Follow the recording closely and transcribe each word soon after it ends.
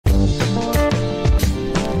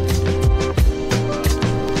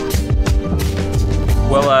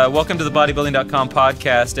Welcome to the Bodybuilding.com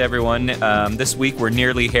podcast, everyone. This week we're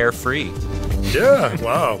nearly hair-free. Yeah,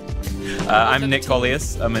 wow. I'm Nick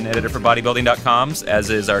Coleus. I'm an editor for Bodybuilding.com, as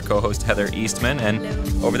is our co-host Heather Eastman. And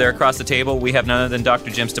over there across the table, we have none other than Dr.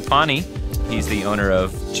 Jim Stoppani. He's the owner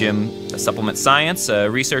of Jim Supplement Science, a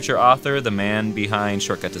researcher, author, the man behind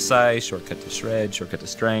Shortcut to Size, Shortcut to Shred, Shortcut to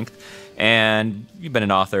Strength. And you've been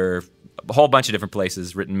an author a whole bunch of different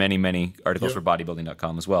places, written many, many articles for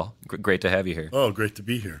Bodybuilding.com as well. Great to have you here. Oh, great to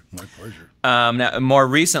be here. My pleasure. Now, more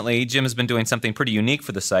recently, Jim has been doing something pretty unique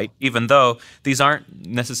for the site, even though these aren't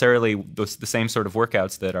necessarily the same sort of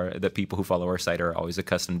workouts that people who follow our site are always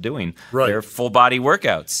accustomed to doing. Right. They're full-body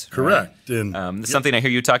workouts. Correct. Right? And something I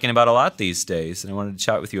hear you talking about a lot these days, and I wanted to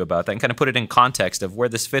chat with you about that and kind of put it in context of where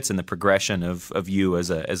this fits in the progression of you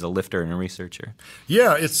as a lifter and a researcher.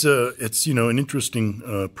 Yeah, it's an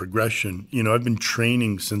interesting progression. I've been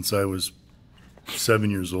training since I was 7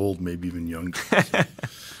 years old, maybe even younger. So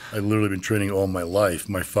I've literally been training all my life.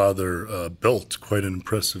 My father built quite an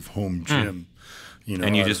impressive home gym.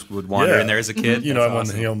 And you just would wander in there as a kid? I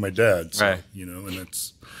wanted to hang out with my dad. So, right.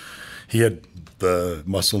 And he had the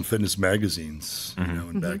Muscle and Fitness magazines,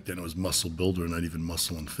 and back then it was Muscle Builder, not even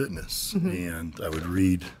Muscle and Fitness. And I would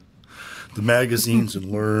read the magazines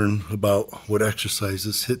and learn about what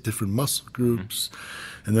exercises hit different muscle groups.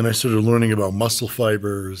 And then I started learning about muscle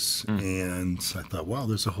fibers, and I thought, wow,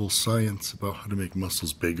 there's a whole science about how to make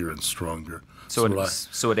muscles bigger and stronger. So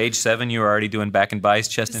at age 7, you were already doing back and bis,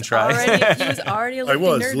 chest and tris? He was already a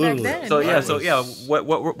lifting nerd back then.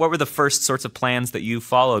 What were the first sorts of plans that you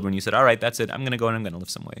followed when you said, all right, that's it, I'm going to go and I'm going to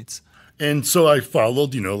lift some weights? And so I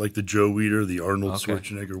followed, like the Joe Weider, the Arnold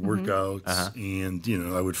Schwarzenegger workouts, and,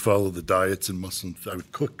 I would follow the diets and muscle. I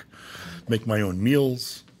would cook, make my own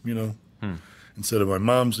meals, instead of my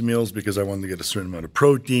mom's meals because I wanted to get a certain amount of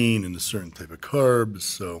protein and a certain type of carbs.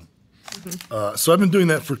 So I've been doing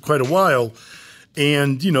that for quite a while.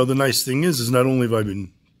 And, the nice thing is not only have I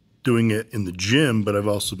been doing it in the gym, but I've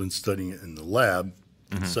also been studying it in the lab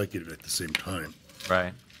consecutively at the same time.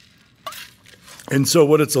 Right. And so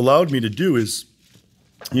what it's allowed me to do is,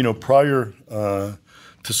 prior to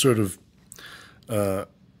sort of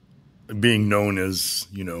being known as,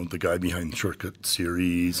 the guy behind the Shortcut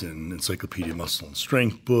series and Encyclopedia Muscle and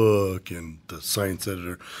Strength book and the science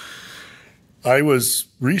editor, I was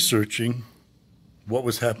researching what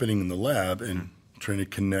was happening in the lab and trying to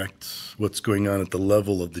connect what's going on at the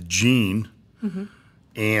level of the gene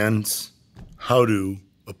and how to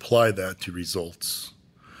apply that to results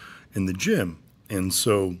in the gym. And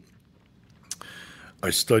so I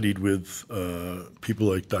studied with people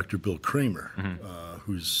like Dr. Bill Kramer,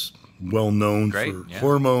 who's well known for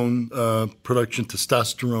hormone production,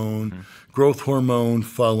 testosterone, growth hormone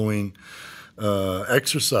following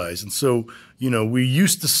exercise. And so, we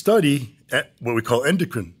used to study at what we call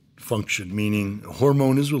endocrine function, meaning a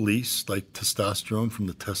hormone is released, like testosterone from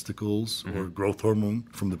the testicles or growth hormone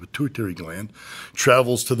from the pituitary gland,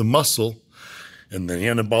 travels to the muscle, and the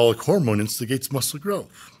anabolic hormone instigates muscle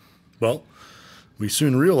growth. Well, we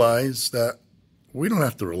soon realized that we don't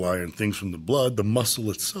have to rely on things from the blood. The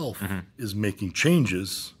muscle itself is making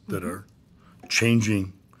changes that are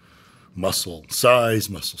changing muscle size,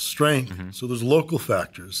 muscle strength. So there's local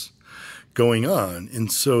factors going on.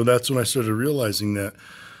 And so that's when I started realizing that,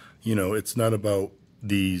 it's not about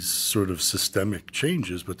these sort of systemic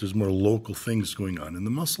changes, but there's more local things going on in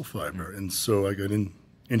the muscle fiber. And so I got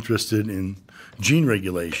interested in gene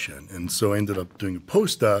regulation. And so I ended up doing a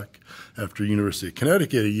postdoc after University of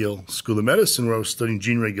Connecticut at Yale School of Medicine, where I was studying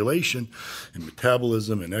gene regulation and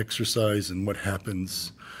metabolism and exercise and what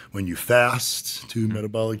happens when you fast to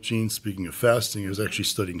metabolic genes. Speaking of fasting, I was actually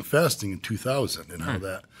studying fasting in 2000 and how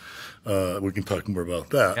that, we can talk more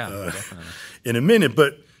about that in a minute.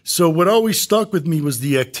 But so what always stuck with me was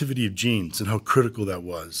the activity of genes and how critical that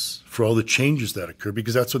was for all the changes that occur,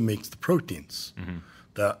 because that's what makes the proteins.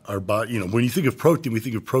 That our body, when you think of protein, we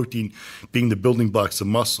think of protein being the building blocks of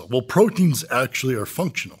muscle. Well, proteins actually are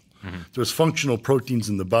functional. There's functional proteins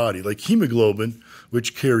in the body, like hemoglobin,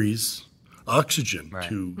 which carries oxygen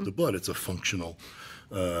to the blood. It's a functional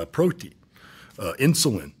protein.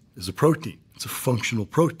 Insulin is a protein. It's a functional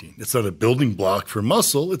protein. It's not a building block for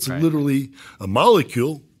muscle. It's literally a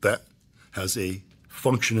molecule that has a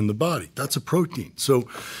function in the body. That's a protein. So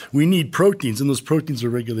we need proteins, and those proteins are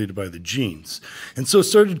regulated by the genes. And so it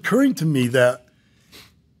started occurring to me that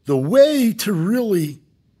the way to really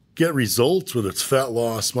get results, whether it's fat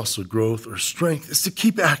loss, muscle growth, or strength, is to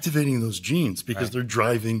keep activating those genes because they're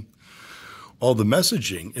driving all the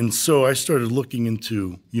messaging. And so I started looking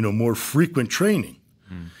into, more frequent training.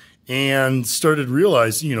 and started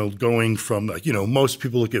realizing, going from like, most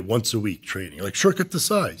people look at once a week training, like shortcut to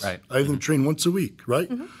size. Right. I have them train once a week, right?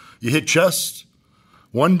 You hit chest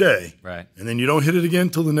one day, right, and then you don't hit it again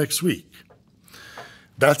until the next week.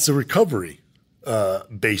 That's a recovery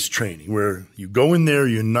based training where you go in there,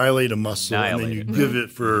 you annihilate a muscle, and then you give it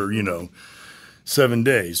for, 7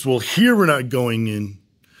 days. Well, here we're not going in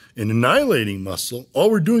and annihilating muscle. All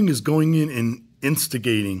we're doing is going in and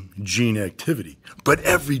instigating gene activity. But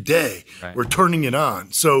every day we're turning it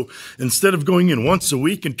on. So instead of going in once a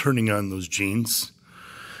week and turning on those genes,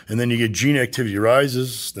 and then you get gene activity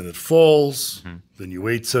rises, then it falls, then you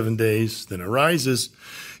wait 7 days, then it rises,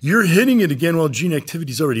 you're hitting it again while gene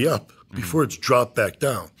activity is already up before it's dropped back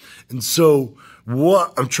down. And so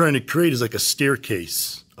what I'm trying to create is like a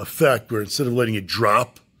staircase effect where instead of letting it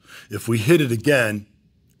drop, if we hit it again,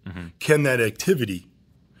 can that activity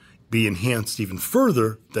be enhanced even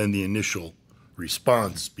further than the initial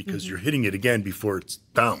response because you're hitting it again before it's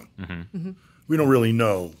down? We don't really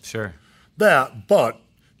know that, but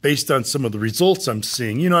based on some of the results I'm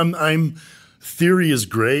seeing, I'm theory is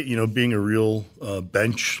great, being a real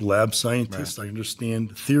bench lab scientist, I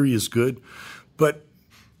understand theory is good, but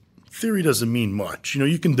theory doesn't mean much.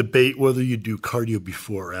 You can debate whether you do cardio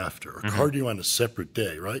before or after, or cardio on a separate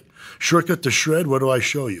day, right? Shortcut to shred, what do I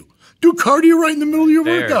show you? Do cardio right in the middle of your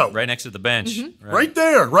workout. Right next to the bench. Right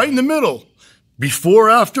there, right in the middle. Before,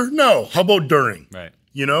 after? No. How about during? Right.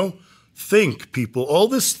 Think, people. All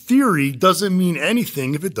this theory doesn't mean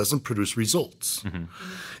anything if it doesn't produce results.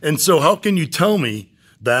 And so how can you tell me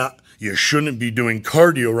that you shouldn't be doing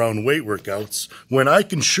cardio around weight workouts when I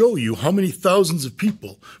can show you how many thousands of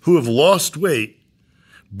people who have lost weight,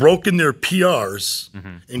 broken their PRs,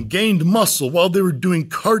 and gained muscle while they were doing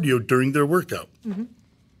cardio during their workout?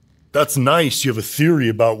 That's nice. You have a theory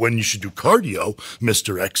about when you should do cardio,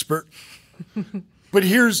 Mr. Expert. But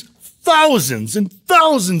here's thousands and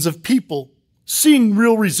thousands of people seeing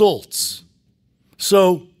real results.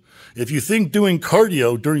 So if you think doing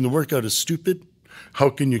cardio during the workout is stupid, how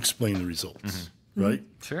can you explain the results, right?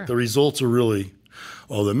 Sure. The results are really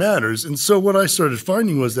all that matters. And so what I started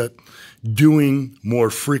finding was that doing more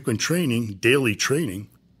frequent training, daily training,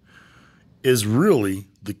 is really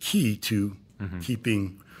the key to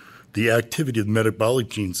keeping the activity of the metabolic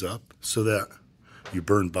genes up so that you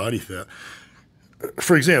burn body fat.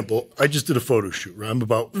 For example, I just did a photo shoot, right? I'm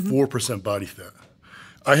about 4% body fat.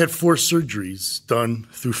 I had 4 surgeries done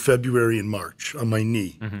through February and March on my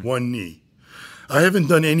knee, one knee. I haven't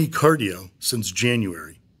done any cardio since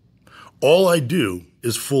January. All I do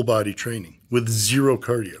is full body training with 0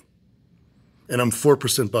 cardio. And I'm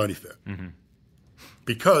 4% body fat.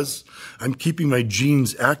 Because I'm keeping my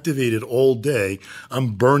genes activated all day.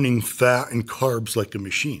 I'm burning fat and carbs like a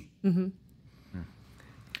machine.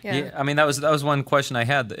 Yeah, I mean that was one question I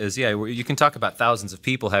had is you can talk about thousands of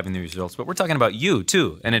people having the results, but we're talking about you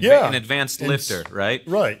too, an advanced lifter, right?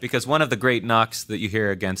 Right. Because one of the great knocks that you hear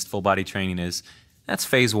against full body training is that's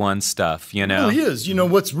phase 1 stuff, It really is.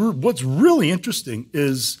 What's really interesting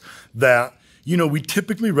is that we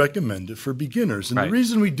typically recommend it for beginners, and the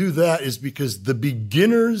reason we do that is because the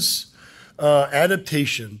beginner's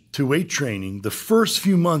adaptation to weight training, the first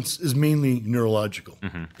few months is mainly neurological.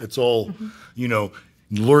 It's all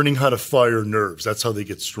learning how to fire nerves. That's how they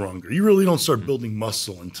get stronger. You really don't start building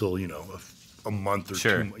muscle until, a month or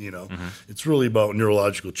 2, It's really about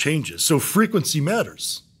neurological changes. So frequency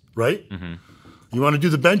matters, right? You want to do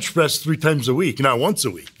the bench press 3 times a week, not once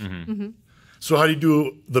a week. So how do you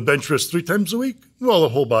do the bench press 3 times a week? Well, the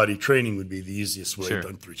whole body training would be the easiest way,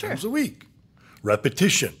 done 3 times a week.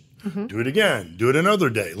 Repetition. Do it again. Do it another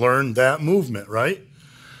day. Learn that movement, right?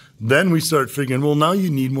 Then we start figuring, well, now you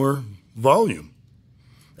need more volume.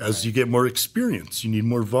 As you get more experience, you need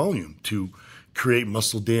more volume to create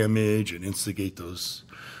muscle damage and instigate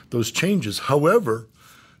those changes. However,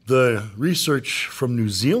 the research from New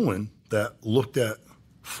Zealand that looked at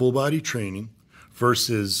full body training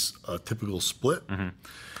versus a typical split,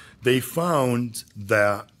 they found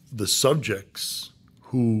that the subjects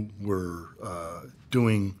who were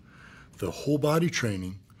doing the whole body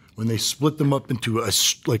training, when they split them up into a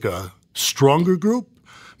stronger group,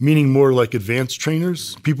 meaning more like advanced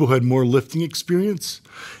trainers, people who had more lifting experience,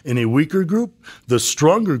 in a weaker group, the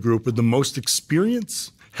stronger group with the most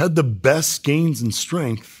experience had the best gains in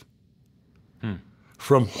strength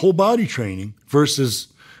from whole body training versus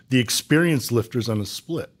the experienced lifters on a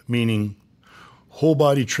split, meaning whole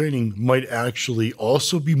body training might actually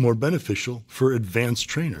also be more beneficial for advanced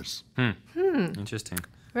trainers. Interesting.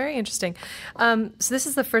 Very interesting. So this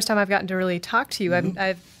is the first time I've gotten to really talk to you.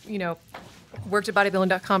 I've worked at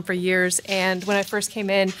Bodybuilding.com for years, and when I first came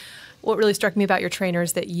in, what really struck me about your trainer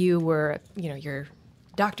is that you were, you're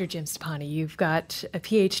Dr. Jim Stoppani. You've got a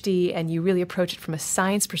PhD and you really approach it from a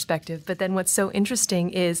science perspective. But then what's so interesting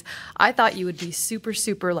is I thought you would be super,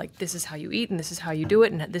 super like, this is how you eat and this is how you do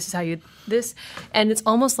it and this is how you this. And it's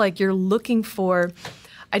almost like you're looking for,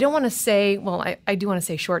 I don't want to say, well, I do want to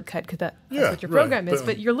say shortcut because that's what your program is,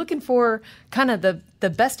 but you're looking for kind of the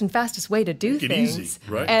best and fastest way to do things. Easy,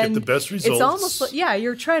 right? And get the best results. It's almost like,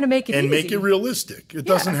 you're trying to make it and easy. make it realistic. It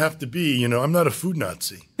doesn't have to be, I'm not a food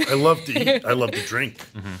Nazi. I love to eat. I love to drink.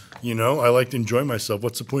 I like to enjoy myself.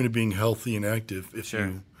 What's the point of being healthy and active if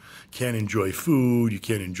you can't enjoy food, you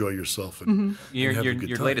can't enjoy yourself and, your have a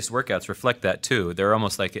good time. latest workouts reflect that too. They're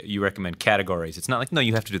almost like you recommend categories. It's not like, no,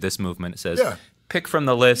 you have to do this movement. It says, pick from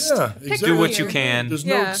the list, do what you can. There's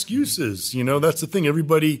no excuses. That's the thing.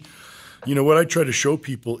 Everybody, what I try to show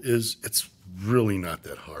people is it's really not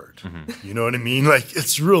that hard. You know what I mean? Like,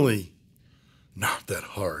 it's really not that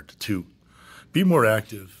hard to be more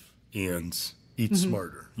active and eat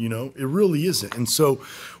smarter. It really isn't. And so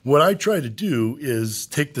what I try to do is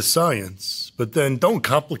take the science, but then don't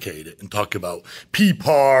complicate it and talk about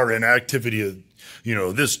PPAR and activity of,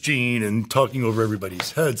 this gene and talking over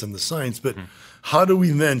everybody's heads on the science. But how do we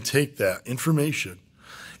then take that information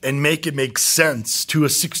and make it make sense to a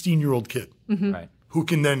 16-year-old kid who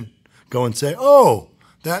can then go and say, oh,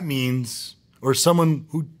 that means, or someone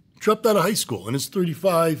who dropped out of high school and is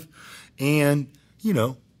 35 and,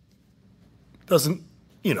 doesn't,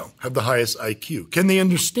 have the highest IQ. Can they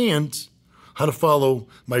understand how to follow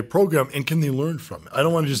my program and can they learn from it? I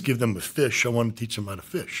don't want to just give them a fish. I want to teach them how to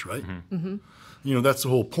fish, right? That's the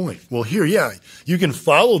whole point. Well, here, you can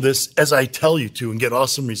follow this as I tell you to and get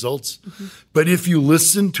awesome results. But if you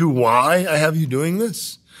listen to why I have you doing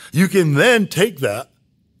this, you can then take that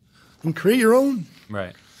and create your own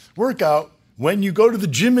workout when you go to the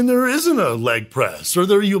gym and there isn't a leg press, or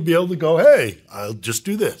there you'll be able to go, hey, I'll just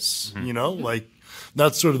do this. Like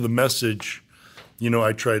that's sort of the message,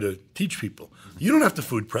 I try to teach people. You don't have to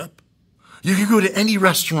food prep. You can go to any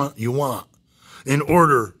restaurant you want and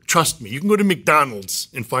order, trust me, you can go to McDonald's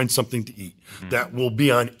and find something to eat that will be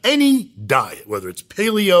on any diet, whether it's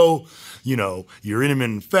paleo, you're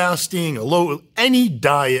intermittent fasting, any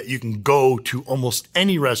diet, you can go to almost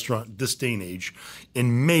any restaurant this day and age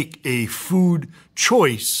and make a food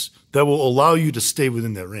choice that will allow you to stay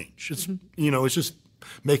within that range. It's, it's just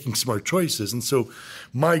making smart choices. And so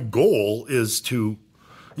my goal is to,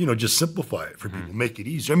 just simplify it for people, make it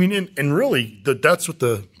easier. I mean, and really that's what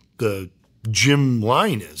the gym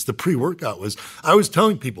line is. The pre-workout was, I was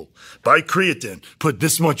telling people, buy creatine, put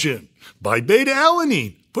this much in. Buy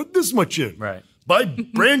beta-alanine, put this much in. Right. Buy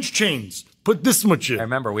branch chains, put this much in. I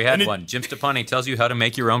remember we had one. Jim Stoppani tells you how to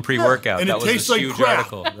make your own pre-workout. And that it was tastes a like huge crap.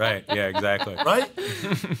 article. Right. Yeah, exactly. Right?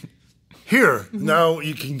 Here, now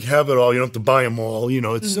you can have it all. You don't have to buy them all.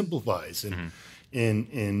 It simplifies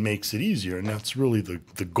and makes it easier. And that's really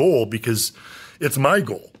the goal, because it's my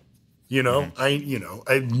goal.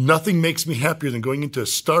 Nothing makes me happier than going into a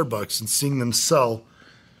Starbucks and seeing them sell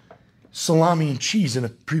salami and cheese in a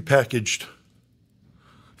prepackaged,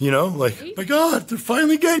 my God,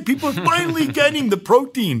 people are finally getting the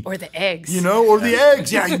protein. Or the eggs. Or the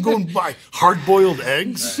eggs. Yeah, you can go and buy hard-boiled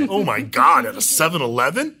eggs. Oh, my God, at a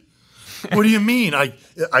 7-Eleven? What do you mean? I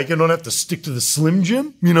don't have to stick to the Slim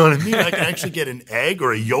Jim? You know what I mean? I can actually get an egg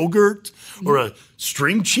or a yogurt or a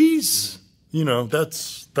string cheese. I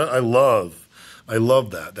love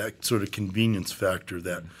that sort of convenience factor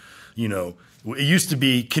that, it used to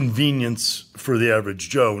be convenience for the average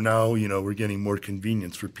Joe. Now, we're getting more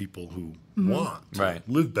convenience for people who want to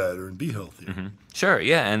live better and be healthier. Sure,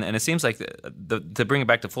 yeah, and it seems like to bring it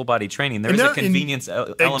back to full body training, there's a convenience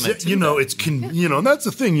element to that. And that's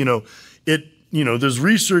the thing, there's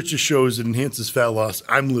research that shows it enhances fat loss.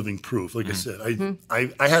 I'm living proof. Like I said,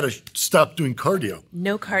 I had to stop doing cardio.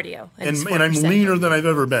 No cardio. And I'm leaner than I've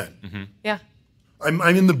ever been. Yeah.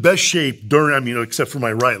 I'm in the best shape except for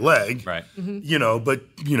my right leg. Right. But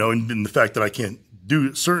in the fact that I can't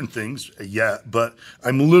do certain things yet, but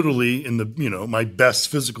I'm literally in the, my best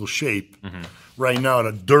physical shape right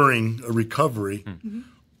now during a recovery.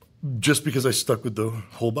 Just because I stuck with the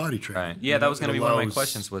whole body training. Right. Yeah, that was going to be one of my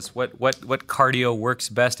questions was what cardio works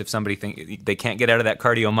best if somebody think they can't get out of that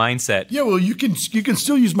cardio mindset. Yeah, well, you can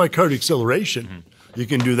still use my cardio acceleration. You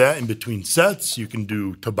can do that in between sets. You can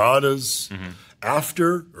do Tabatas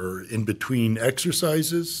after or in between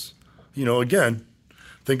exercises. Again,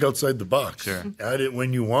 think outside the box. Sure. Add it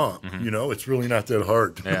when you want. You know, it's really not that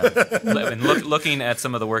hard. Yeah. And looking at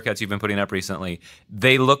some of the workouts you've been putting up recently,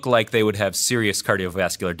 they look like they would have serious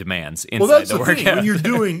cardiovascular demands inside Well, that's the the workout. thing. When you're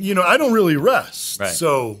doing, you know, I don't really rest. Right.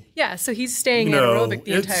 So, Yeah, so he's staying you know, anaerobic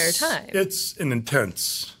the entire time. It's an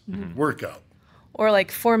intense workout. Or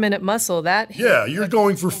like 4-minute muscle, that Yeah, you're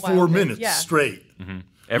going for 4 minutes Yeah. straight.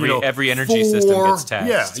 Every energy system gets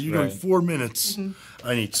taxed. Yeah, you're doing 4 minutes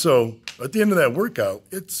on each. So at the end of that workout,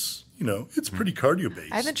 it's, you know, it's pretty cardio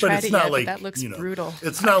based. I haven't tried it's it not yet, like, but that looks you know, brutal.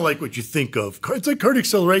 It's not like what you think of. It's like cardio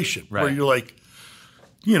acceleration, where Right. you're like,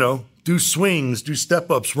 you know, do swings, do step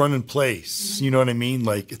ups, run in place. You know what I mean?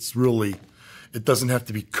 Like it's really, it doesn't have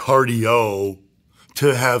to be cardio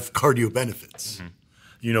to have cardio benefits.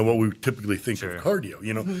 You know, what we typically think of cardio.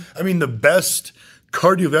 You know, I mean, the best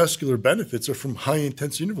cardiovascular benefits are from high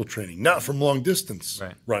intensity interval training, not from long distance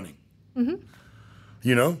running.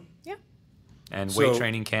 You know? Yeah. And So- weight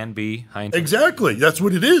training can be high intensity. Exactly. That's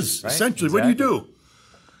what it is, Right, essentially. What do you exactly. do?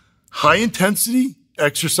 High intensity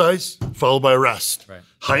exercise followed by rest. Right.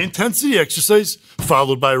 High intensity exercise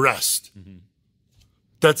followed by rest.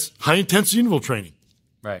 That's high intensity interval training.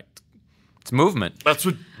 Right. It's movement. That's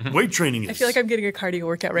what weight training is. I feel like I'm getting a cardio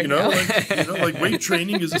workout right You know, now. like weight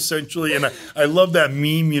training is essentially, and I love that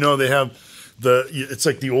meme. You know, they have it's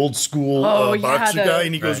like the old school boxer guy,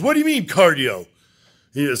 and he goes, "What do you mean cardio?"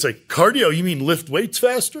 It's like cardio. You mean lift weights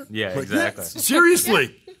faster? Yeah, Like, exactly.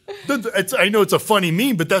 Seriously, I know it's a funny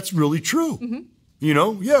meme, but that's really true. You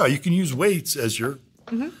know, yeah, you can use weights as your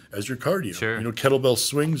cardio. Sure. You know, kettlebell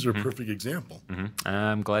swings are a perfect example.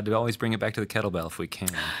 I'm glad to always bring it back to the kettlebell if we can.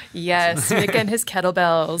 Yes, Nick and his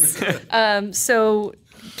kettlebells. So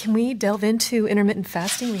can we delve into intermittent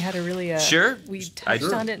fasting? We had a really Sure. We touched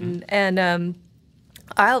on it, and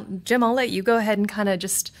Jim, I'll let you go ahead and kind of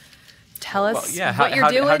just tell us what you're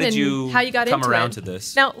doing how did and you how you got come into around it. to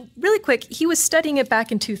this? Now, really quick, he was studying it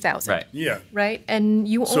back in 2000. Right. Yeah. Right, and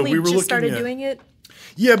you So only we were just looking started at- doing it.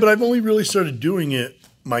 Yeah, but I've only really started doing it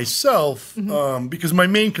myself because my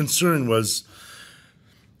main concern was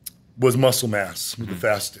muscle mass with the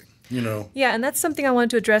fasting. You know, Yeah, and that's something I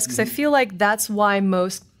wanted to address because I feel like that's why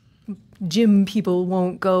most gym people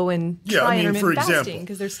won't go and try intermittent fasting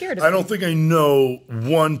because they're scared of it. I don't think I know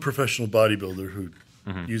one professional bodybuilder who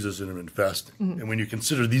uses intermittent fasting. And when you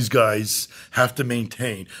consider these guys have to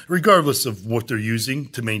maintain, regardless of what they're using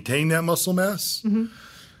to maintain that muscle mass,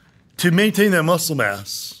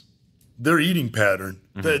 their eating pattern,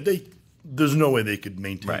 there's no way they could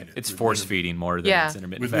maintain Right. it. It's force feeding more than it's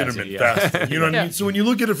intermittent With fasting. intermittent fasting. You know what I mean? So when you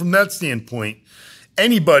look at it from that standpoint,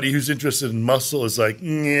 anybody who's interested in muscle is like,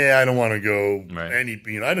 yeah, I don't want to go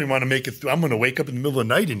I don't want to make it through. I'm going to wake up in the middle of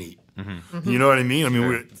the night and eat. You know what I mean? I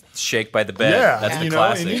mean, Shake by the bed. yeah, That's the you know,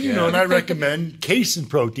 classic. and you know, and I recommend casein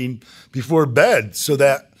protein before bed so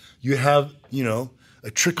that you have, you know, a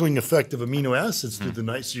trickling effect of amino acids through the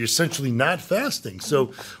night. So you're essentially not fasting.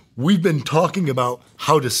 So we've been talking about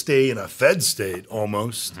how to stay in a fed state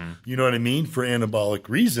almost, you know what I mean, for anabolic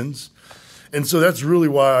reasons. And so that's really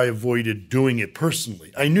why I avoided doing it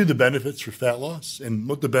personally. I knew the benefits for fat loss, and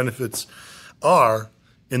what the benefits are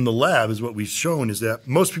in the lab is what we've shown is that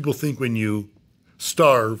most people think when you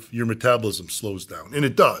starve, your metabolism slows down, and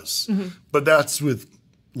it does. But that's with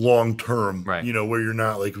long term, you know, where you're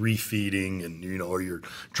not like refeeding and, you know, or you're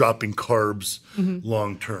dropping carbs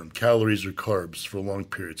long term. Calories are carbs for a long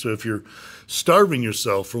period. So if you're starving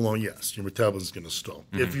yourself for long, yes, your metabolism is going to stall.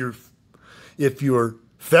 If you're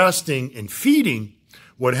fasting and feeding,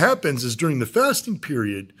 what happens is during the fasting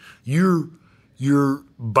period, your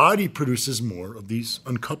body produces more of these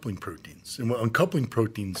uncoupling proteins. And what uncoupling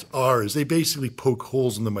proteins are is they basically poke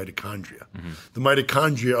holes in the mitochondria. The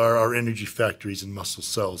mitochondria are our energy factories in muscle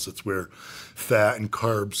cells. That's where fat and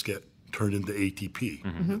carbs get turned into ATP.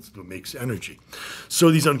 That's what makes energy. So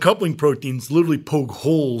these uncoupling proteins literally poke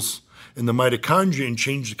holes in the mitochondria and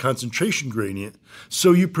change the concentration gradient.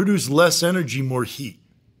 So you produce less energy, more heat.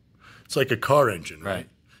 It's like a car engine, right?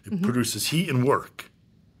 It produces heat and work,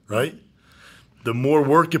 right? The more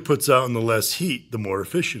work it puts out and the less heat, the more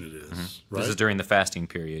efficient it is, right? This is during the fasting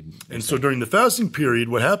period. And so during the fasting period,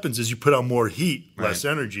 what happens is you put out more heat, less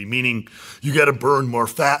energy, meaning you got to burn more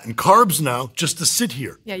fat and carbs now just to sit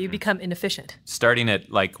here. Yeah, you become inefficient. Starting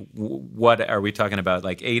at like, what are we talking about?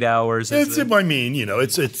 Like 8 hours? I mean, you know,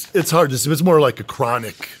 it's hard to say. It's more like a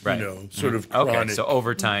chronic, you know, sort of chronic. Okay, so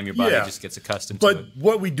over time, your body just gets accustomed to But it.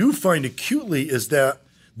 what we do find acutely is that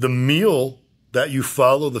the meal that you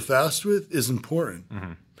follow the fast with is important.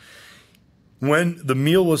 When the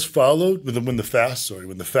meal was followed, when the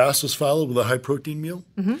fast was followed with a high protein meal,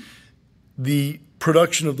 the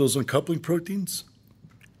production of those uncoupling proteins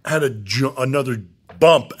had another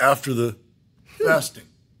bump after the fasting.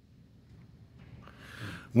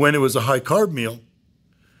 When it was a high carb meal,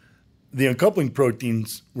 the uncoupling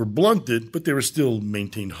proteins were blunted, but they were still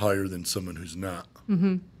maintained higher than someone who's not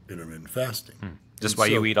intermittent fasting. Just why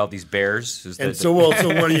you eat all these bears? The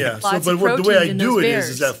way I do it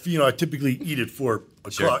is that I typically eat at 4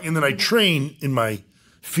 o'clock, and then I train in my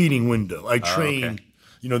feeding window. I train,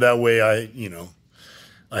 that way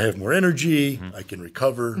I have more energy, I can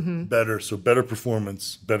recover better, so better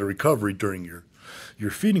performance, better recovery during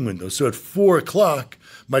your feeding window. So at 4 o'clock,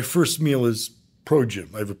 my first meal is pro-gym.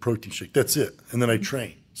 I have a protein shake. That's it. And then I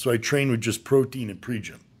train. So I train with just protein and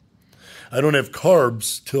pre-gym. I don't have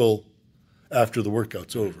carbs till after the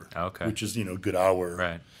workout's over, which is, a good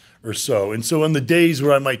hour or so. And so on the days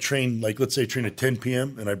where I might train, like let's say I train at 10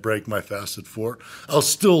 p.m. and I break my fast at 4, I'll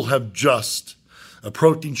still have just a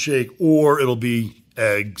protein shake, or it'll be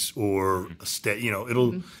eggs or a steak,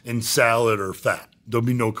 and salad or fat. There'll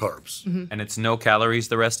be no carbs. And it's no calories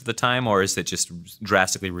the rest of the time, or is it just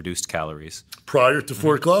drastically reduced calories? Prior to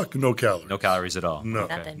 4 o'clock, no calories. No calories at all? No,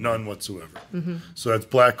 none whatsoever. So that's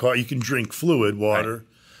black coffee. You can drink fluid, water.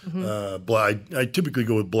 I typically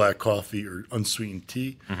go with black coffee or unsweetened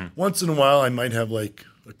tea. Once in a while, I might have like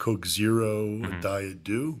a Coke Zero, a Diet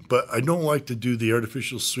Dew, but I don't like to do the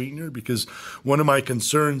artificial sweetener because one of my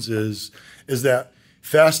concerns is that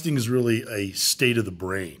fasting is really a state of the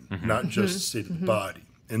brain, not just a state of the body.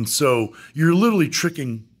 And so you're literally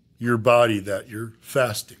tricking your body that you're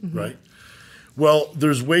fasting, right? Well,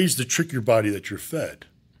 there's ways to trick your body that you're fed.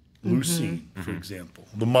 Leucine, for example.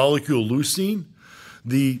 The molecule leucine,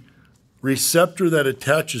 the receptor that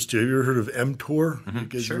attaches to, have you ever heard of mTOR? You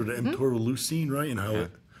guys heard of mTOR with leucine, right? And how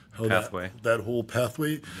that whole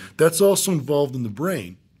pathway, that's also involved in the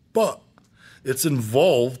brain. But it's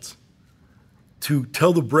involved to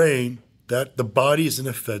tell the brain that the body is in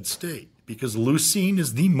a fed state because leucine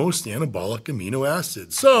is the most anabolic amino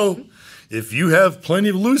acid. So if you have plenty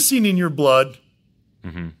of leucine in your blood,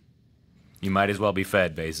 you might as well be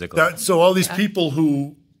fed, basically. So all these people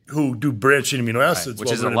who do branching amino acids,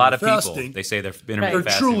 which is a lot of people, they say they're intermittent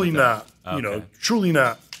fasting. They're truly not, truly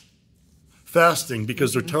not fasting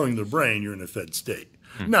because they're telling their brain you're in a fed state.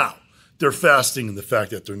 Now, they're fasting in the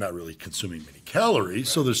fact that they're not really consuming many calories,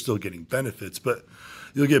 so they're still getting benefits, but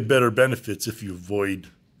you'll get better benefits if you avoid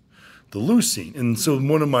the leucine. And so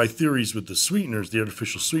one of my theories with the sweeteners, the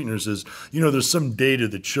artificial sweeteners, is, there's some data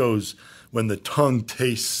that shows when the tongue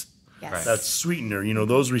tastes that sweetener,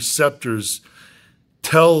 those receptors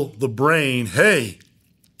tell the brain, hey,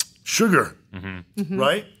 sugar,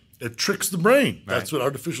 right? It tricks the brain. That's what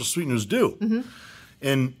artificial sweeteners do.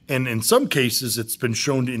 And in some cases, it's been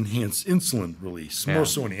shown to enhance insulin release, more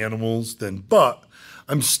so in animals but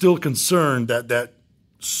I'm still concerned that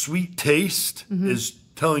sweet taste is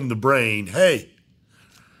telling the brain, hey,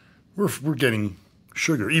 we're getting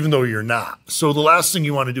sugar, even though you're not. So the last thing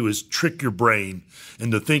you want to do is trick your brain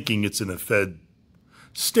into thinking it's in a fed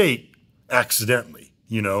state accidentally,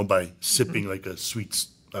 by sipping like a sweet,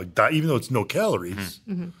 even though it's no calories,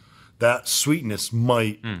 that sweetness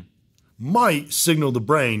might signal the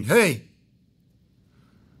brain, hey,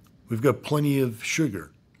 we've got plenty of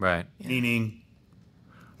sugar. Right. Meaning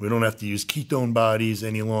we don't have to use ketone bodies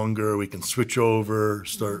any longer. We can switch over,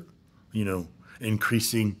 start,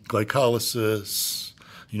 increasing glycolysis.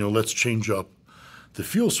 Let's change up the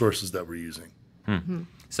fuel sources that we're using.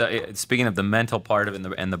 So speaking of the mental part of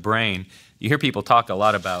it and the brain, you hear people talk a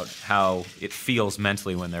lot about how it feels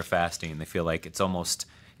mentally when they're fasting. They feel like it's almost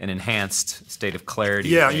an enhanced state of clarity.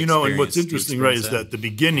 Yeah, and what's interesting, right, is that at the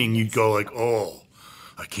beginning you go like, oh,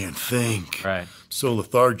 I can't think. Right. So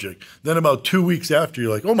lethargic. Then about 2 weeks after,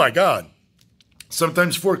 you're like, oh my God.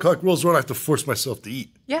 Sometimes 4 o'clock rolls around, I have to force myself to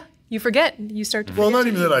eat. Yeah, you forget. You start to forget. Well, not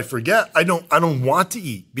even that I forget. I don't want to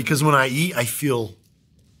eat because when I eat, I feel,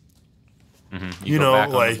 you go back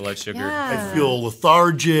on the blood sugar. Yeah. I feel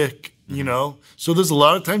lethargic. So there's a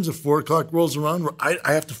lot of times if 4 o'clock rolls around where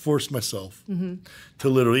I have to force myself to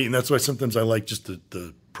literally eat. And that's why sometimes I like just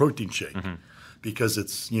the protein shake because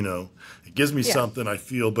it's, it gives me something I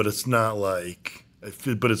feel, but it's not like,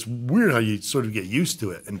 but it's weird how you sort of get used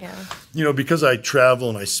to it. And, because I travel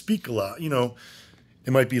and I speak a lot,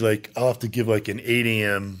 it might be like I'll have to give like an 8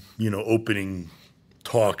 a.m., opening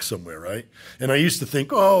talk somewhere, right? And I used to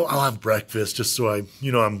think, oh, I'll have breakfast just so I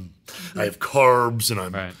have carbs and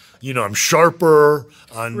I'm sharper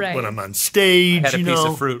when I'm on stage. I had a piece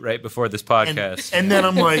of fruit right before this podcast. And then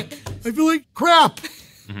I'm like, I feel like crap.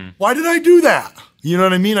 Why did I do that? You know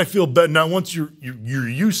what I mean? I feel better. Now, once you're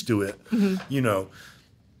used to it,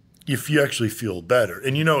 if you actually feel better.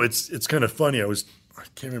 And, it's kind of funny. I I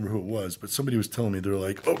can't remember who it was, but somebody was telling me, they're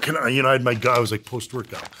like, oh, can I, you know, I had my guy, I was like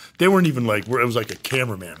post-workout. They weren't even like, it was like a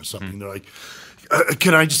cameraman or something. They're like,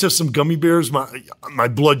 can I just have some gummy bears? My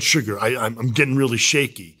blood sugar, I'm getting really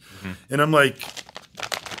shaky. And I'm like,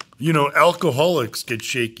 you know, alcoholics get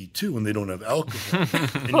shaky too when they don't have alcohol.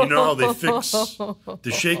 And you know how they fix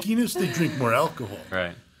the shakiness? They drink more alcohol.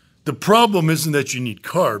 Right. The problem isn't that you need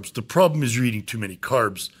carbs. The problem is you're eating too many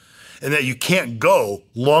carbs and that you can't go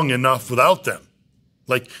long enough without them.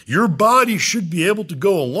 Like, your body should be able to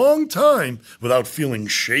go a long time without feeling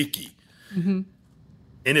shaky. And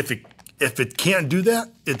if it can't do that,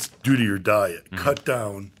 it's due to your diet. Cut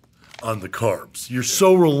down on the carbs. You're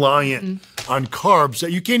so reliant on carbs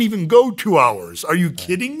that you can't even go 2 hours. Are you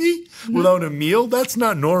kidding me? Without a meal? That's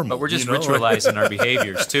not normal. But we're just ritualizing our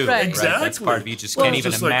behaviors too. Right. Exactly. That's part of you. Just Well, can't it's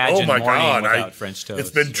even just like, imagine oh my morning God, without French toast. It's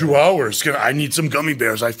been 2 hours. I need some gummy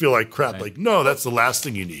bears. I feel like crap. Like, no, that's the last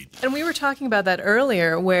thing you need. And we were talking about that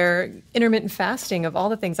earlier, where intermittent fasting, of all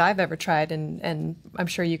the things I've ever tried, and I'm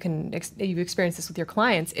sure you've experienced this with your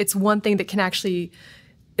clients, it's one thing that can actually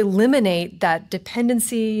eliminate that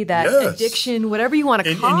dependency, that addiction, whatever you want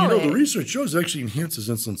to call and you know, it. the research shows it actually enhances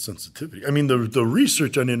insulin sensitivity. I mean, the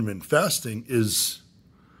research on intermittent fasting is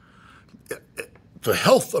the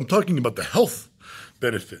health. I'm talking about the health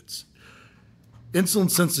benefits. Insulin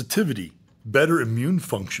sensitivity, better immune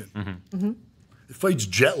function. It fights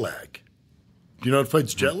jet lag. Do you know it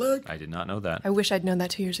fights jet lag? I did not know that. I wish I'd known that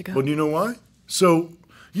 2 years ago. Well, do you know why? So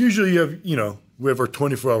usually we have our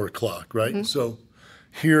 24-hour clock, right? So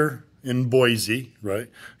here in Boise, right,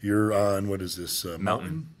 you're on, what is this,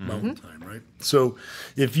 mountain time, right? So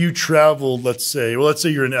if you travel, let's say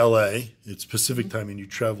you're in LA, it's Pacific time, and you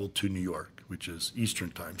travel to New York, which is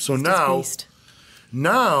Eastern time. So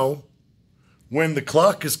now when the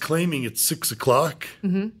clock is claiming it's 6 o'clock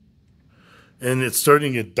and it's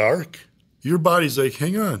starting to get dark, your body's like,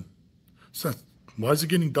 hang on, why is it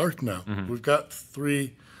getting dark now? We've got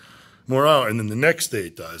 3 more hours. And then the next day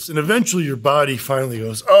it does. And eventually your body finally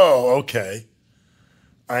goes, oh, okay,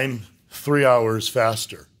 I'm 3 hours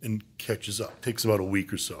faster, and catches up. Takes about a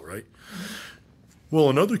week or so, right? Well,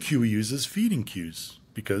 another cue we use is feeding cues,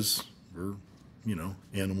 because we're,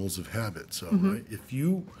 animals of habit. So, right, if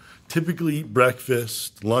you typically eat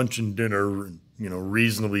breakfast, lunch, and dinner,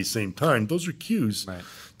 reasonably same time, those are cues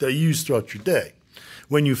that you use throughout your day.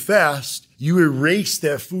 When you fast, you erase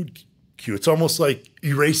that food cue. It's almost like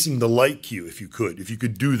erasing the light cue, if you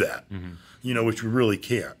could do that, which we really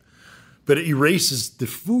can't. But it erases the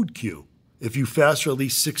food cue if you fast for at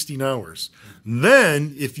least 16 hours.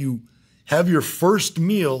 Then if you have your first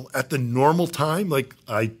meal at the normal time, like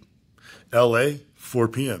LA, 4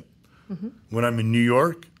 p.m. When I'm in New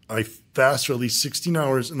York, I fast for at least 16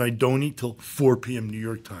 hours and I don't eat till 4 p.m. New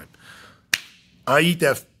York time. I eat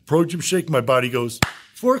that Pro Gym shake, my body goes,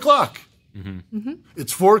 4 o'clock.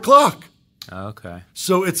 It's 4 o'clock. Okay.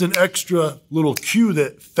 So it's an extra little cue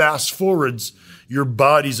that fast forwards your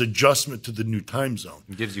body's adjustment to the new time zone.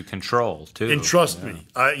 It gives you control too. And trust me,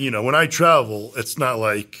 when I travel, it's not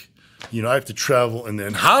like, I have to travel and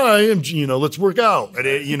then, hi, let's work out at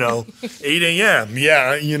 8 a.m.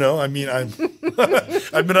 Yeah,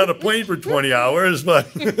 I've been on a plane for 20 hours, but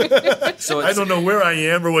so I don't know where I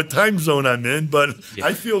am or what time zone I'm in, but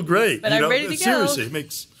I feel great. But I'm ready to go. Seriously, it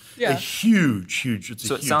makes a huge,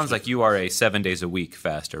 So it sounds like you are a 7 days a week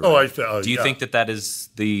faster, right? Oh, do you think that is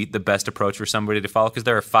the best approach for somebody to follow? Because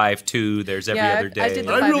there are 5-2, there's every other day. I did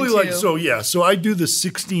the I 5 really and 2. like, so I do the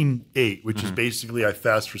 16-8, which is basically I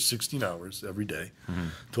fast for 16 hours every day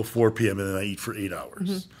till 4 p.m. and then I eat for 8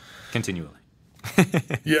 hours. Continually.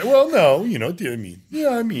 Yeah, well, no,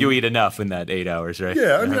 you eat enough in that 8 hours, right?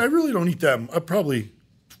 Yeah, I mean, I really don't eat that. I probably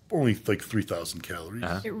only like 3,000 calories.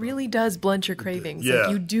 It really does blunt your cravings. Yeah.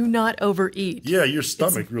 Like, you do not overeat. Yeah, your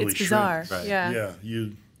stomach really it's bizarre. shrinks. Right. Yeah. Yeah,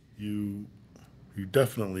 you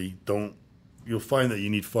definitely don't. You'll find that you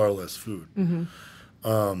need far less food.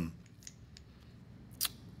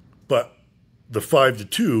 But the 5 to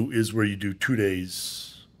 2 is where you do 2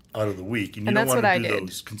 days out of the week, and you don't want to do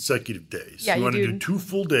those consecutive days. Yeah, you want to do do 2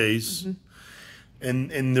 full days.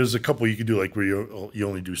 And there's a couple you could do, like where you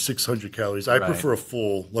only do 600 calories. I prefer a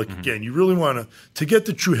full, again, you really want to get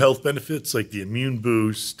the true health benefits, like the immune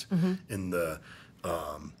boost and the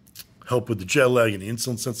help with the jet lag and the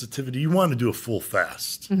insulin sensitivity. You want to do a full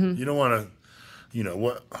fast. You don't want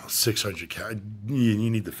to, 600 calories. You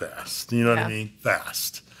need the fast. You know what I mean?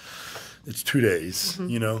 Fast. It's 2 days,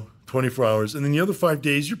 24 hours. And then the other 5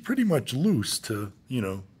 days, you're pretty much loose to,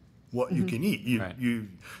 what you can eat. You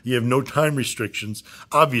have no time restrictions.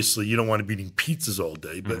 Obviously, you don't want to be eating pizzas all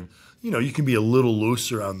day, but you can be a little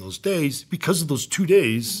looser on those days because of those 2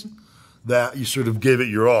 days that you sort of gave it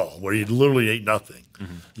your all, where you literally ate nothing,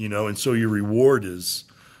 you know, and so your reward is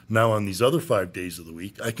now on these other 5 days of the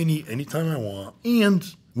week, I can eat anytime I want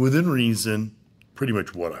and within reason, pretty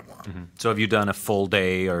much what I want. So have you done a full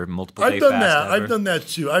day or multiple day I've done fast that. ever? I've done that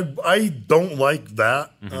too. I don't like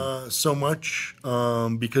that so much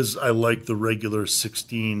because I like the regular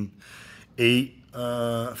 16-8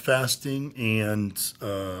 fasting, and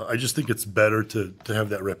I just think it's better to have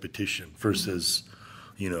that repetition versus,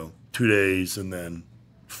 you know, 2 days and then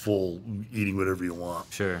full eating whatever you want.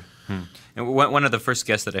 Sure. And one of the first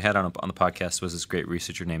guests that I had on the podcast was this great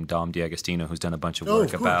researcher named Dom D'Agostino, who's done a bunch of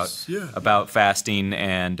work about fasting,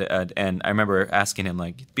 and I remember asking him,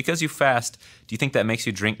 like, because you fast, do you think that makes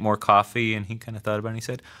you drink more coffee? And he kind of thought about it, and he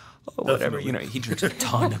said, oh, whatever. Definitely. You know, he drinks a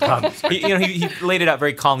ton of coffee. He laid it out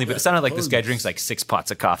very calmly, but it sounded like this guy drinks like 6 pots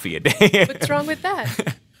of coffee a day. What's wrong with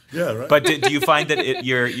that? Yeah, right. But do you find that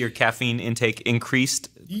your caffeine intake increased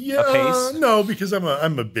apace? No, because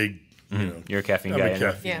I'm a big, you know, You're a caffeine I'm guy. a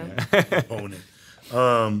caffeine opponent.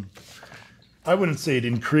 I wouldn't say it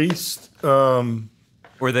increased. Or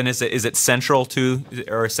then is it central to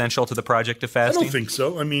or essential to the project of I fasting? don't think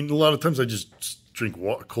so. I mean, a lot of times I just drink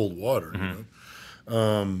cold water. You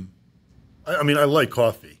know? I mean, I like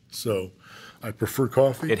coffee, so I prefer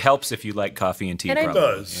coffee. It helps if you like coffee and tea. And probably. It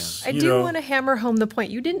does. I you do know. want to hammer home the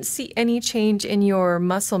point. You didn't see any change in your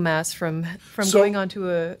muscle mass from So- going on to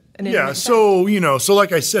an intermittent Yeah, fast? so, you know, so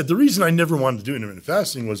like I said, the reason I never wanted to do intermittent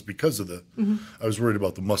fasting was because of I was worried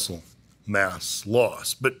about the muscle mass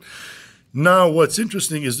loss. But now what's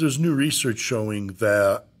interesting is there's new research showing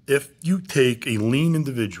that if you take a lean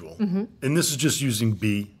individual, and this is just using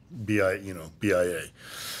BIA,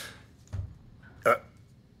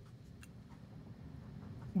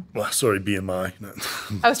 BMI.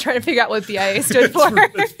 I was trying to figure out what BIA stood for.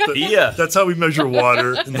 Yeah. That's how we measure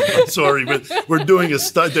water. I'm sorry, but we're doing a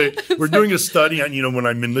study. We're doing a study on, you know, when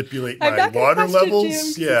I manipulate I'm my not gonna water question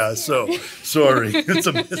levels. Jim. Yeah. So sorry,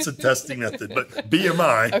 it's a testing method. But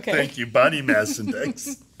BMI, Okay. thank you, body mass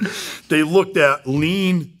index. They looked at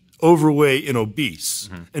lean, overweight, and obese,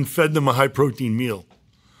 and fed them a high protein meal.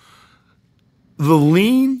 The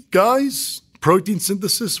lean guys, protein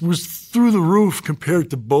synthesis was through the roof compared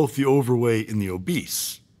to both the overweight and the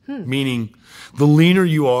obese. Meaning, the leaner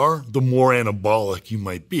you are, the more anabolic you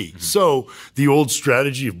might be. So the old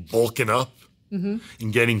strategy of bulking up and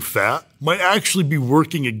getting fat might actually be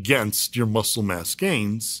working against your muscle mass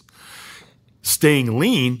gains. Staying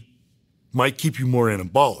lean might keep you more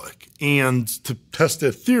anabolic. And to test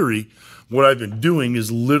that theory, what I've been doing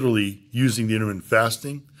is literally using the intermittent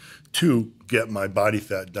fasting to get my body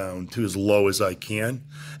fat down to as low as I can,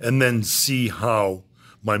 and then see how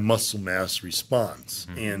my muscle mass responds.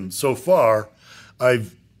 And so far,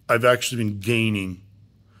 I've actually been gaining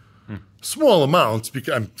small amounts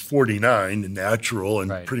because I'm 49 and natural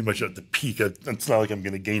and pretty much at the peak. It's not like I'm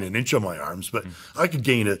going to gain an inch on my arms, but I could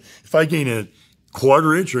gain it. If I gain a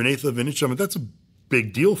quarter inch or an eighth of an inch, I mean, that's a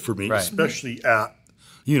big deal for me, especially at,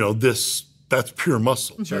 you know, that's pure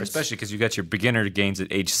muscle. Sure, especially because you got your beginner gains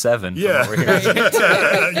at age 7. Yeah. From over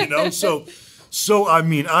here. You know, so I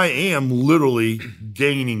mean, I am literally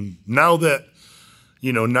gaining now that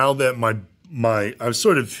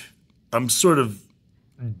I'm sort of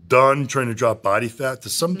done trying to drop body fat to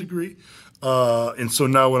some degree. And so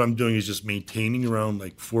now what I'm doing is just maintaining around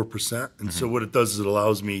like 4%. And so what it does is it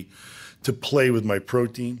allows me to play with my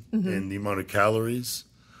protein and the amount of calories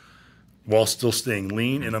while still staying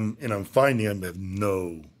lean. And I'm finding I have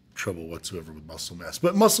no trouble whatsoever with muscle mass.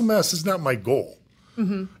 But muscle mass is not my goal.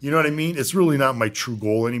 You know what I mean? It's really not my true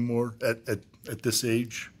goal anymore at this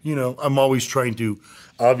age. You know, I'm always trying to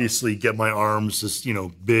obviously get my arms as, you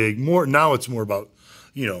know, big. Now it's more about,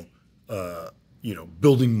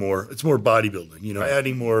 building more. It's more bodybuilding, you know,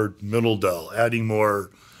 adding more middle dell, adding more,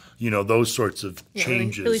 you know, those sorts of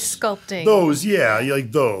changes. Really sculpting. Those,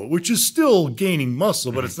 like those, which is still gaining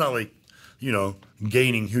muscle, but it's not like, you know,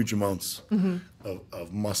 gaining huge amounts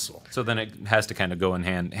of muscle. So then it has to kind of go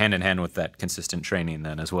hand in hand with that consistent training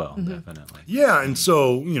then as well, definitely. Yeah, and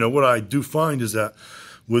so, you know, what I do find is that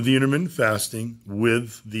with the intermittent fasting,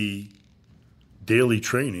 with the daily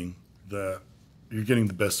training, that you're getting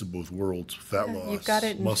the best of both worlds: fat loss, You've got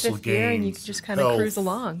it in muscle fifth gains, gear, and you can just kind of cruise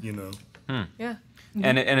along. You know, Yeah.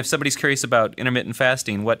 And if somebody's curious about intermittent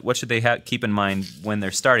fasting, what should they keep in mind when they're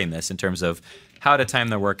starting this in terms of how to time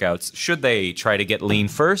their workouts? Should they try to get lean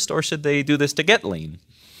first, or should they do this to get lean?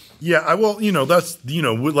 Yeah, that's, you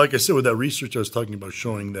know, like I said, with that research I was talking about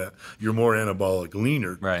showing that you're more anabolic,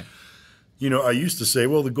 leaner. Right. You know, I used to say,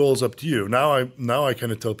 well, the goal is up to you. Now I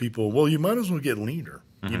kind of tell people, well, you might as well get leaner.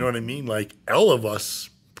 You know what I mean? Like, all of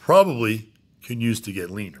us probably can use to get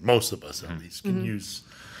leaner. Most of us, at least, can use.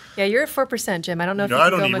 Yeah, you're at 4%, Jim. I don't know if you I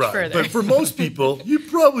can don't go need much further. But for most people, you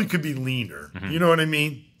probably could be leaner. You know what I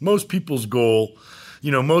mean? Most people's goal,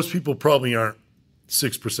 most people probably aren't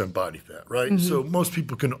 6% body fat, right? So most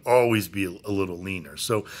people can always be a little leaner.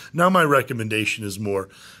 So now my recommendation is more,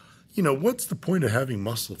 what's the point of having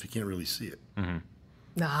muscle if you can't really see it?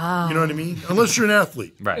 Ah. You know what I mean? Unless you're an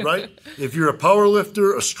athlete, Right. right? If you're a power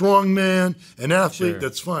lifter, a strong man, an athlete,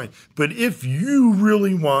 that's fine. But if you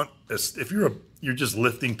really want, if you're just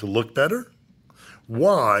lifting to look better,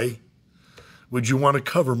 why would you want to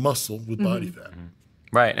cover muscle with body fat?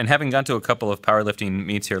 Right, and having gone to a couple of powerlifting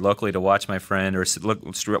meets here locally to watch my friend or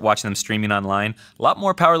watching them streaming online, a lot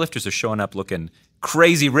more powerlifters are showing up looking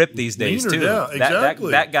crazy ripped these days Leaner, too. yeah,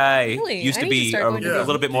 exactly. That guy Really? used I to need to be start a going to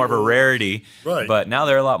little bit more of a rarity, Right. but now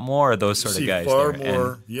there are a lot more of those sort See of guys. far there.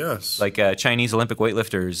 more, And yes. like Chinese Olympic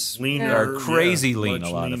weightlifters Leaner, are crazy yeah, lean.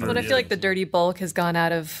 much A lot of leaner. them. But I feel like the dirty bulk has gone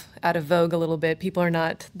out of vogue a little bit. People are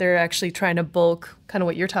not, they're actually trying to bulk, kind of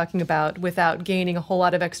what you're talking about, without gaining a whole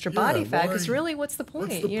lot of extra body fat. Because why? really, what's the point?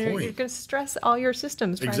 What's the You're point? going to stress all your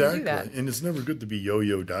systems trying to do that. And it's never good to be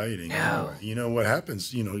yo-yo dieting. Anyway. You know what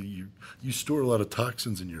happens? You store a lot of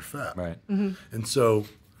toxins in your fat. Right. And so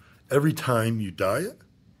every time you diet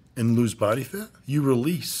and lose body fat, you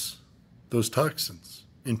release those toxins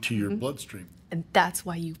into your bloodstream. And that's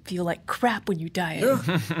why you feel like crap when you diet.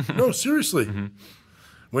 Yeah. No, seriously.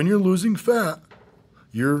 When you're losing fat,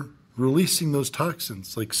 you're releasing those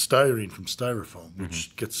toxins like styrene from styrofoam,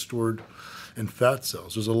 which gets stored in fat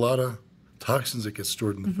cells. There's a lot of toxins that get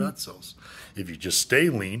stored in the fat cells. If you just stay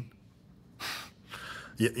lean,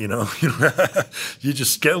 you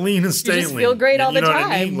just get lean and stay lean. You just feel great all the You know what I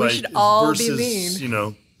time. mean? We Like, should all versus, be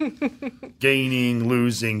lean. Gaining,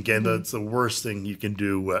 losing, that's the worst thing you can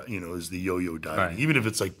do, is the yo-yo dieting. Right. Even if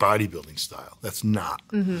it's like bodybuilding style, that's not,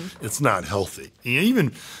 it's not healthy. And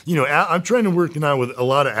even, I'm trying to work now with a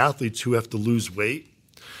lot of athletes who have to lose weight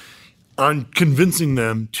on convincing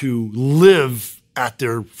them to live at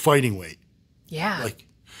their fighting weight. Yeah.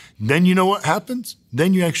 Then you know what happens?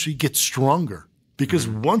 Then you actually get stronger because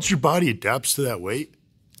once your body adapts to that weight,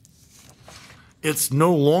 it's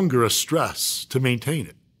no longer a stress to maintain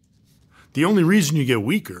it. The only reason you get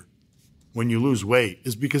weaker when you lose weight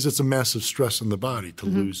is because it's a massive stress on the body to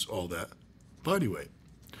lose all that body weight.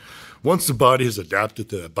 Once the body has adapted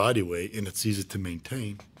to that body weight and it's easy to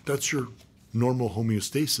maintain, that's your normal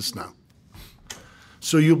homeostasis now.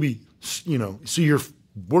 So you'll be, so you're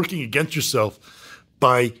working against yourself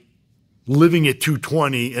by living at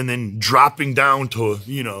 220 and then dropping down to,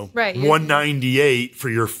 Right. 198 for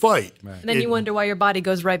your fight. Right. And then you wonder why your body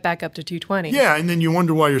goes right back up to 220. Yeah, and then you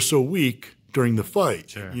wonder why you're so weak during the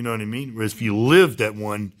fight. Sure. You know what I mean? Whereas if you lived at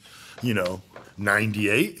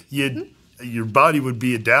 98, your body would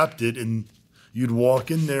be adapted and you'd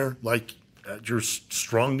walk in there like at your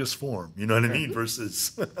strongest form. You know what I mean?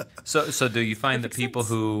 Versus So do you find that people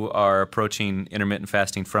who are approaching intermittent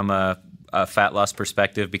fasting from a fat loss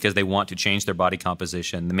perspective because they want to change their body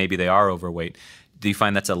composition, maybe they are overweight, do you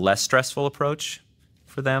find that's a less stressful approach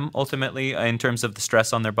for them ultimately in terms of the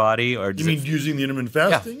stress on their body? Or you mean using the intermittent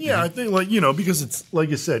fasting? Yeah, I think because it's like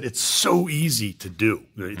I said, it's so easy to do.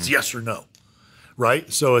 It's yes or no,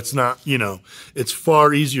 right? So it's not, it's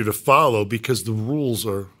far easier to follow because the rules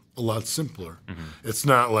are a lot simpler. It's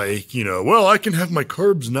not like, well, I can have my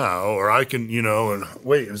carbs now, or I can, and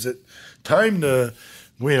wait, is it time to,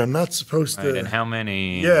 wait, I'm not supposed to. And how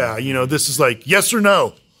many? Yeah, this is like, yes or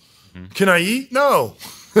no. Can I eat? No.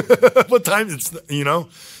 What time? It's that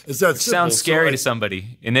simple. Sounds scary to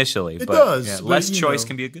somebody initially. It but, does, yeah, but, less choice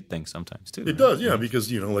can be a good thing sometimes too. It does, yeah,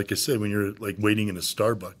 because like I said, when you're like waiting in a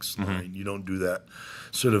Starbucks line, you don't do that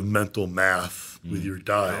sort of mental math with your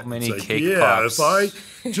diet. How many it's like, cake pops? If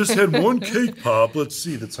I just had one cake pop, let's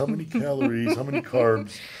see, that's how many calories, how many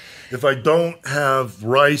carbs. If I don't have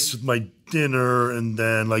rice with my dinner, and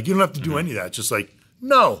then you don't have to do any of that. Just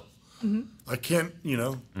no, I can't,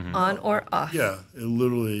 On or off. Yeah, it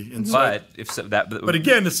literally. And But but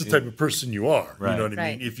again, it's the type of person you are. Right. You know what I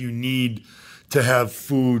Right. mean? If you need to have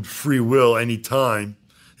food, free will, anytime,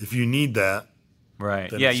 if you need that. right.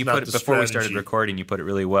 then Yeah, it's you not put it the before we started strategy. recording. You put it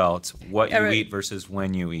really well. It's what you right. eat versus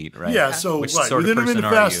when you eat. Right. Yeah, so Which right. sort With of person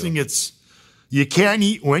intermittent are fasting, you? it's you can't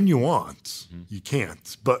eat when you want. You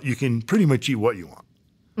can't, but you can pretty much eat what you want.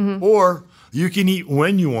 Or you can eat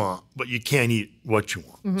when you want, but you can't eat what you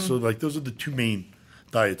want. So those are the two main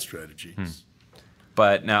diet strategies.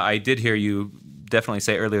 But now I did hear you definitely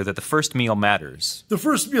say earlier that the first meal matters. The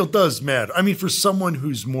first meal does matter. I mean, for someone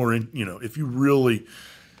who's more in, if you really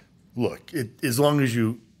look, as long as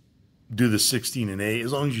you do the 16 and 8,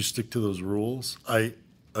 as long as you stick to those rules,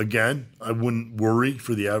 Again, I wouldn't worry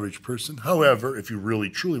for the average person. However, if you really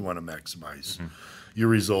truly want to maximize your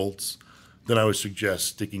results, then I would suggest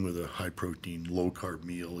sticking with a high-protein, low-carb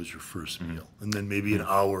meal as your first meal. And then maybe an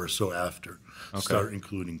hour or so after, start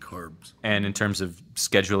including carbs. And in terms of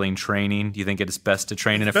scheduling training, do you think it is best to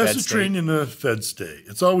train in a fed state? Best to train in a fed state.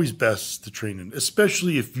 It's always best to train in,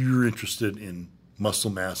 especially if you're interested in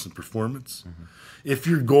muscle mass and performance. If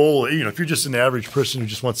your goal, if you're just an average person who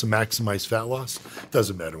just wants to maximize fat loss, it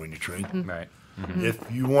doesn't matter when you train. Right. If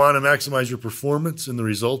you want to maximize your performance and the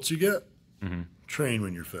results you get, train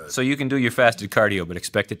when you're fed. So you can do your fasted cardio, but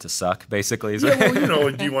expect it to suck, basically? Yeah,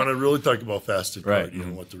 well, do you want to really talk about fasted Right. cardio?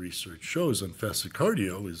 And what the research shows on fasted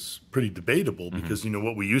cardio is pretty debatable because,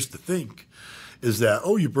 what we used to think is that,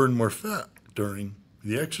 you burn more fat during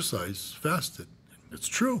the exercise fasted. It's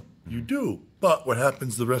true. You do. But what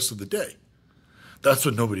happens the rest of the day? That's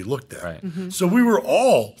what nobody looked at. Right. So we were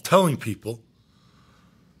all telling people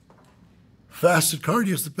fasted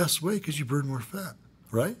cardio is the best way because you burn more fat,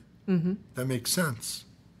 right? That makes sense.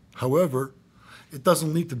 However, it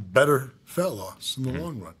doesn't lead to better fat loss in the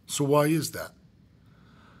long run. So why is that?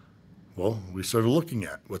 Well, we started looking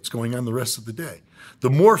at what's going on the rest of the day. The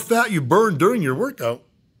more fat you burn during your workout,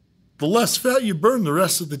 the less fat you burn the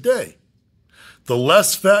rest of the day. The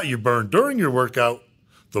less fat you burn during your workout,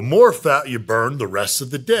 the more fat you burn the rest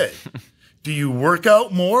of the day. Do you work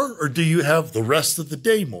out more or do you have the rest of the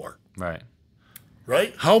day more? Right.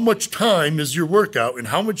 Right? How much time is your workout and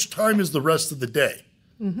how much time is the rest of the day?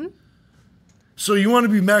 So you want to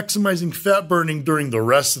be maximizing fat burning during the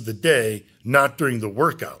rest of the day, not during the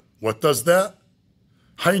workout. What does that?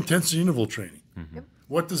 High intensity interval training.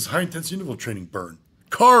 What does high intensity interval training burn?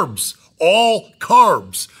 Carbs, all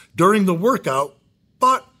carbs during the workout,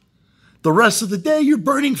 but the rest of the day you're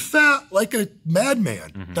burning fat like a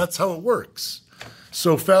madman. That's how it works.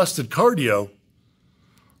 So fasted cardio,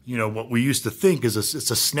 what we used to think is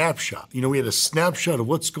it's a snapshot. We had a snapshot of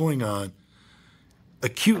what's going on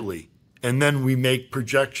acutely, and then we make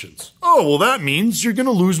projections. Oh, well, that means you're going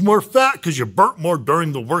to lose more fat because you burnt more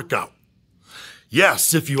during the workout.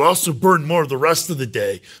 Yes, if you also burn more the rest of the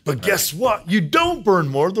day. But guess what? You don't burn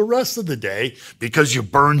more the rest of the day because you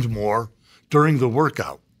burned more during the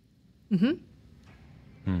workout.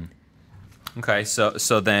 Okay,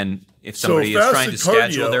 so then if somebody is fasted trying to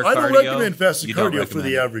schedule their cardio, I don't recommend fasted you don't cardio for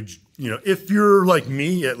the recommend it. average. If you're like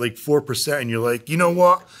me at like 4% and you're like, you know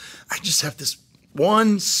what? I just have this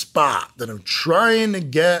one spot that I'm trying to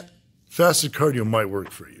get. Fasted cardio might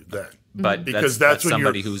work for you then. But Because that's when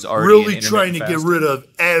somebody you're who's already really in trying to intermittent get rid of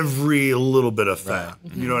every little bit of fat.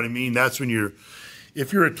 Right. You know what I mean? That's when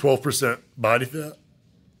if you're at 12% body fat,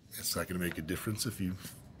 it's not going to make a difference if you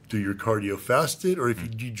do your cardio fasted or if you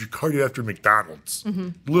do your cardio after McDonald's.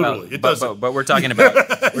 Literally, it doesn't. But we're talking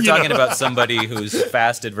about somebody who's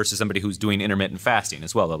fasted versus somebody who's doing intermittent fasting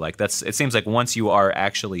as well. Though, like it seems like once you are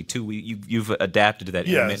actually you've adapted to that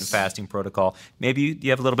intermittent fasting protocol. Maybe you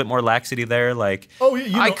have a little bit more laxity there. Like,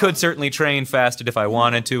 I could certainly train fasted if I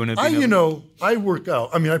wanted to. And I work out.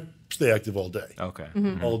 I mean, I stay active all day. Okay.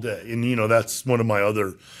 All day, and that's one of my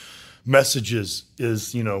other messages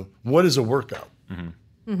is what is a workout?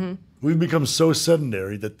 We've become so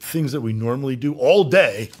sedentary that things that we normally do all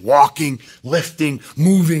day, walking, lifting,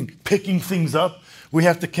 moving, picking things up, we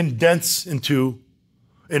have to condense into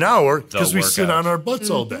an hour because we sit on our butts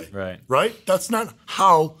all day. Right? That's not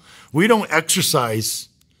how we don't exercise.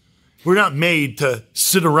 We're not made to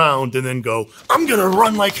sit around and then go, I'm going to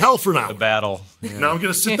run like hell for an hour. The battle. Yeah. Now I'm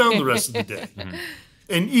going to sit down the rest of the day.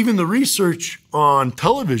 And even the research on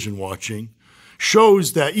television watching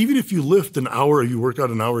shows that even if you lift an hour or you work out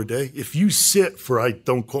an hour a day, if you sit for,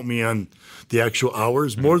 don't quote me on the actual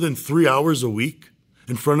hours, more than 3 hours a week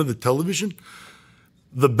in front of the television,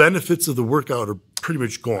 the benefits of the workout are pretty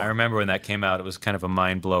much gone. I remember when that came out, it was kind of a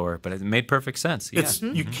mind blower, but it made perfect sense. Yeah.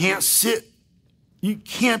 You can't sit. You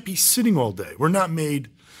can't be sitting all day. We're not made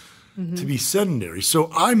to be sedentary. So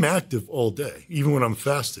I'm active all day, even when I'm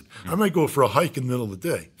fasted. I might go for a hike in the middle of the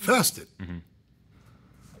day, fasted.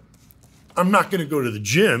 I'm not going to go to the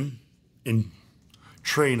gym and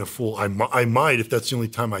train a full. I might if that's the only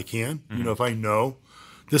time I can. If I know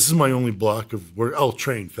this is my only block of where I'll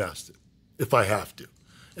train fasted if I have to.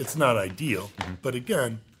 It's not ideal, but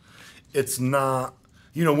again, it's not.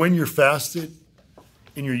 When you're fasted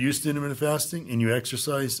and you're used to intermittent fasting and you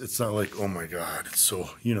exercise, it's not like, oh my God, it's so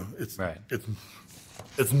it's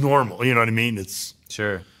normal. You know what I mean? It's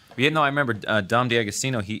sure. I remember Dom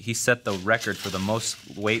D'Agostino, he set the record for the most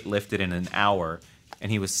weight lifted in an hour,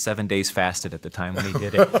 and he was 7 days fasted at the time when he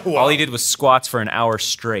did it. Wow. All he did was squats for an hour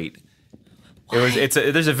straight.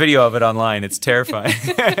 There's a video of it online. It's terrifying.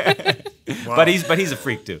 Wow. But he's a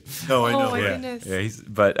freak too. No, I know. Oh my yeah. goodness.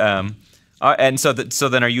 Yeah, and so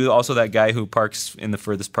then are you also that guy who parks in the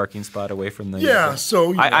furthest parking spot away from the? Yeah,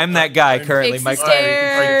 so you know, I'm that guy currently. Takes the My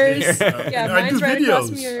stairs. I Yeah, do mine's right across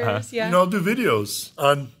from videos. yours. Yeah. You know, I'll do videos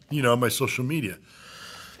on my social media,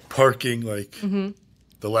 parking like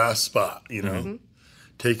the last spot. You know,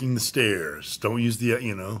 taking the stairs. Don't use the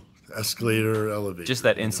escalator or elevator. just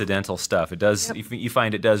that incidental stuff. It does. You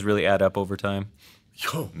find it does really add up over time.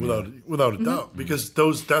 Without a doubt, because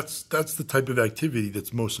that's the type of activity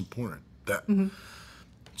that's most important. That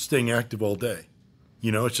staying active all day.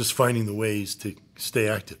 You know, it's just finding the ways to stay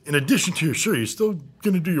active. In addition to you're still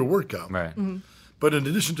going to do your workout. Right. But in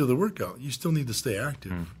addition to the workout, you still need to stay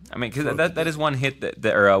active. I mean, because that is one hit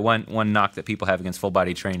or one knock that people have against full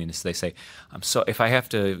body training is they say, if I have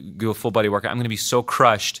to do a full body workout, I'm going to be so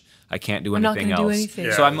crushed I can't do anything not else. gonna do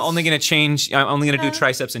anything. So I'm only going to change. I'm only going to do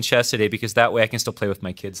triceps and chest today because that way I can still play with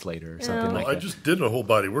my kids later or something like I that. just did a whole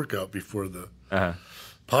body workout before the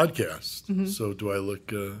podcast. So do I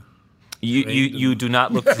look? You do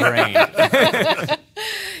not look drained.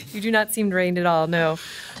 You do not seem drained at all. No.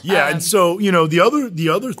 Yeah, and so the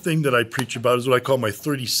other thing that I preach about is what I call my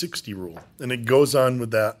 30-60 rule, and it goes on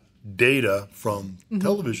with that data from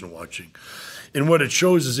television watching. And what it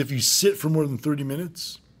shows is if you sit for more than 30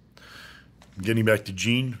 minutes, getting back to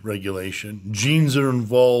gene regulation, genes are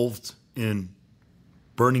involved in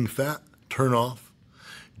burning fat, turn off.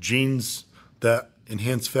 Genes that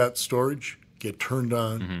enhance fat storage get turned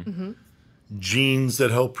on. Genes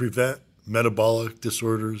that help prevent metabolic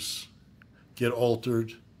disorders get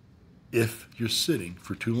altered if you're sitting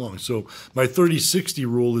for too long. So my 30-60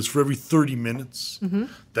 rule is for every 30 minutes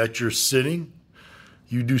that you're sitting,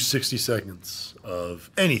 you do 60 seconds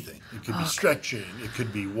of anything. It could be stretching. It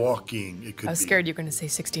could be walking. It could be... I was scared you were going to say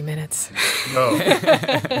 60 minutes. No,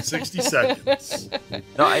 60 seconds.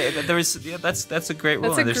 No, that's a great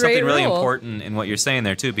rule. That's a And there's great something really rule. important in what you're saying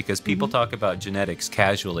there too, because people talk about genetics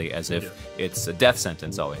casually as if it's a death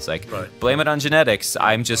sentence always. Like blame it on genetics.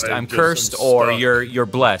 I'm cursed, or stuck. you're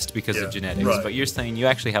blessed because of Yeah, genetics. right. But you're saying you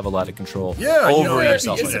actually have a lot of control Yeah, over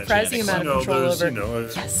yourself. a with your surprising genetics. amount of control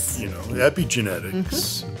over. Yes. Epigenetics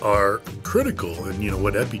are critical, and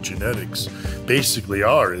what epigenetics basically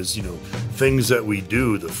are is things that we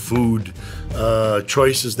do, the food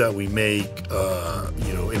choices that we make,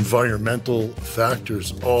 environmental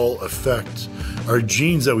factors all affect our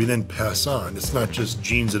genes that we then pass on. It's not just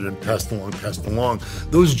genes that have been passed along.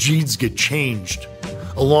 Those genes get changed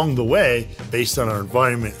along the way based on our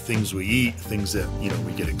environment, things we eat, things that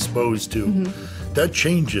we get exposed to. That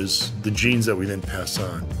changes the genes that we then pass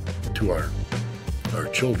on to our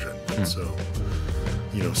children. And so,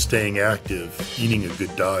 staying active, eating a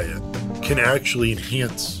good diet can actually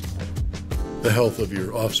enhance the health of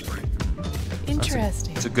your offspring.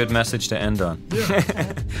 Interesting. It's a good message to end on.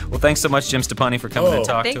 Yeah. Well, thanks so much, Jim Stoppani, for coming and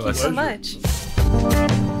talking Thank to you us. so Pleasure.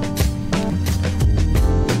 much.